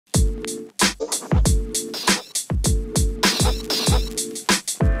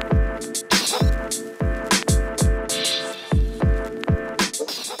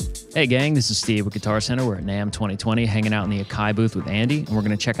Hey gang, this is Steve with Guitar Center. We're at NAMM 2020 hanging out in the Akai booth with Andy, and we're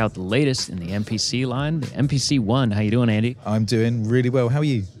going to check out the latest in the MPC line, the MPC One. How you doing, Andy? I'm doing really well. How are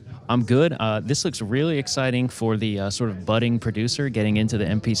you? I'm good. This looks really exciting for the sort of budding producer getting into the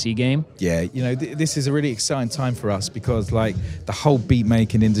MPC game. Yeah, you know, this is a really exciting time for us because like the whole beat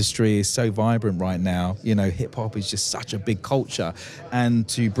making industry is so vibrant right now. You know, hip hop is just such a big culture, and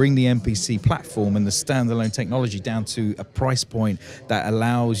to bring the MPC platform and the standalone technology down to a price point that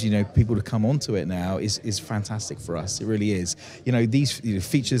allows, you know, people to come onto it now is fantastic for us. It really is. You know, these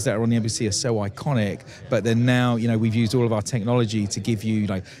features that are on the MPC are so iconic, but then now, you know, we've used all of our technology to give you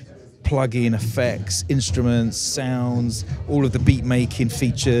like plug-in effects, instruments, sounds, all of the beat making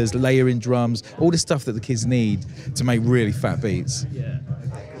features, layering drums, all the stuff that the kids need to make really fat beats. Yeah.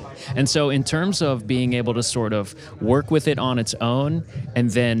 And so in terms of being able to sort of work with it on its own and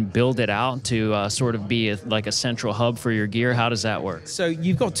then build it out to sort of be like a central hub for your gear, how does that work? So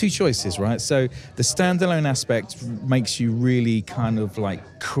you've got two choices, right? So the standalone aspect makes you really kind of like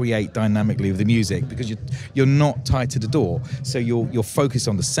create dynamically with the music because you're not tied to the door. So you're focused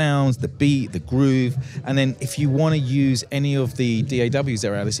on the sounds, the beat, the groove, and then if you want to use any of the DAWs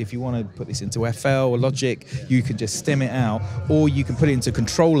that are out there, if you want to put this into FL or Logic, you can just stem it out, or you can put it into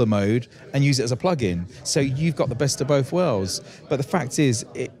controller mode and use it as a plug-in. So you've got the best of both worlds. But the fact is,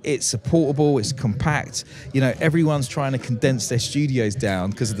 it's supportable, it's compact. You know, everyone's trying to condense their studios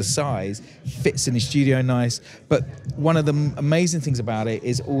down because of the size, fits in the studio nice. But one of the amazing things about it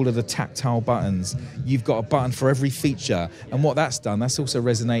is all of the tactile buttons. You've got a button for every feature, and what that's done, that's also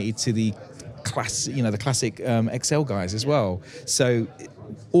resonated to the classic XL guys as well. So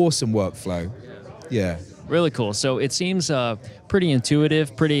awesome workflow. Yeah. Really cool. So it seems pretty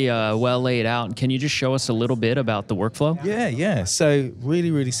intuitive, pretty well laid out. Can you just show us a little bit about the workflow? Yeah. So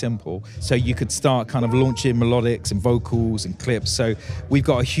really, really simple. So you could start kind of launching melodics and vocals and clips. So we've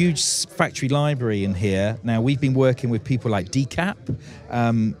got a huge factory library in here. Now we've been working with people like Decap,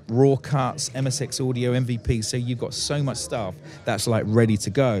 Raw Cuts, MSX Audio, MVP. So you've got so much stuff that's like ready to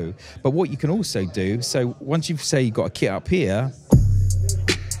go. But what you can also do, so once you've got a kit up here,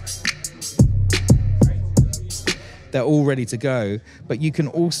 they're all ready to go, but you can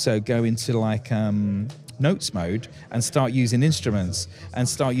also go into like notes mode and start using instruments and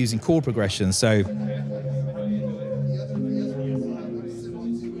start using chord progressions. So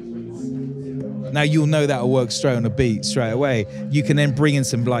now you'll know that'll work straight on a beat straight away. You can then bring in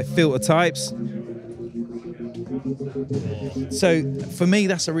some like filter types. So for me,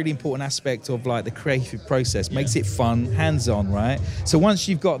 that's a really important aspect of like the creative process. Makes it fun, hands-on, right? So once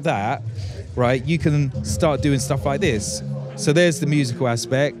you've got that, right, you can start doing stuff like this. So there's the musical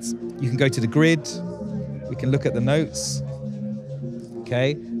aspect. You can go to the grid. We can look at the notes.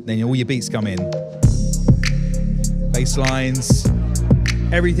 Okay, then all your beats come in. Bass lines.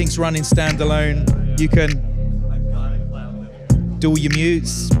 Everything's running standalone. You can do all your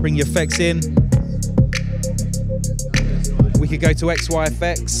mutes, bring your effects in. We could go to XY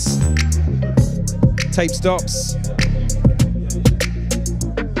effects, tape stops.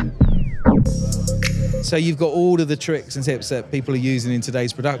 So you've got all of the tricks and tips that people are using in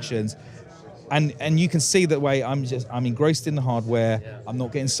today's productions. And you can see that way I'm engrossed in the hardware. I'm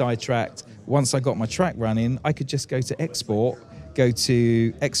not getting sidetracked. Once I got my track running, I could just go to export,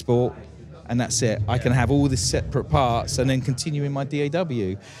 and that's it. I can have all the separate parts and then continue in my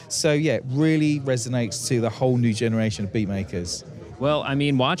DAW. So yeah, it really resonates to the whole new generation of beat makers. Well, I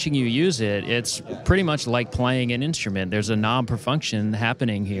mean, watching you use it, it's pretty much like playing an instrument. There's a knob per function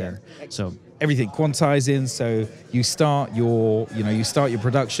happening here. So everything quantizing. So you start your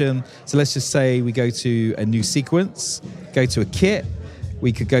production. So let's just say we go to a new sequence, go to a kit.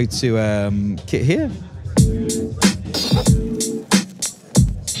 We could go to kit here.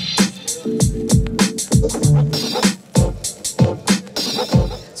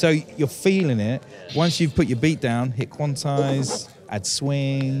 So you're feeling it. Once you've put your beat down, hit quantize, add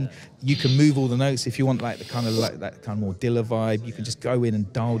swing. You can move all the notes if you want like that kind of more Dilla vibe. You can just go in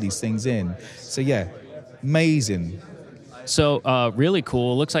and dial these things in. So yeah, amazing. So really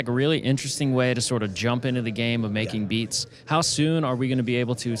cool. Looks like a really interesting way to sort of jump into the game of making beats. How soon are we going to be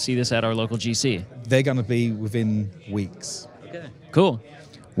able to see this at our local GC? They're going to be within weeks. Okay. Cool.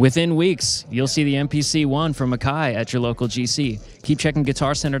 Within weeks, you'll see the MPC One from Akai at your local GC. Keep checking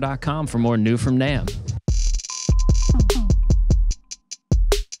GuitarCenter.com for more new from NAMM.